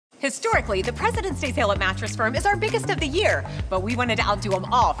Historically, the President's Day sale at Mattress Firm is our biggest of the year, but we wanted to outdo them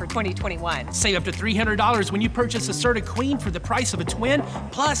all for 2021. Save up to $300 when you purchase a Serta Queen for the price of a twin,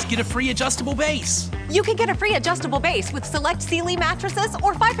 plus get a free adjustable base. You can get a free adjustable base with select Sealy mattresses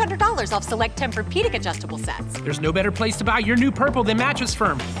or $500 off select TempurPedic adjustable sets. There's no better place to buy your new Purple than Mattress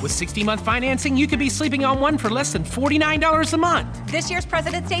Firm. With 60-month financing, you could be sleeping on one for less than $49 a month. This year's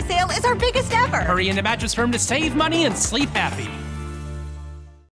President's Day sale is our biggest ever. Hurry into Mattress Firm to save money and sleep happy.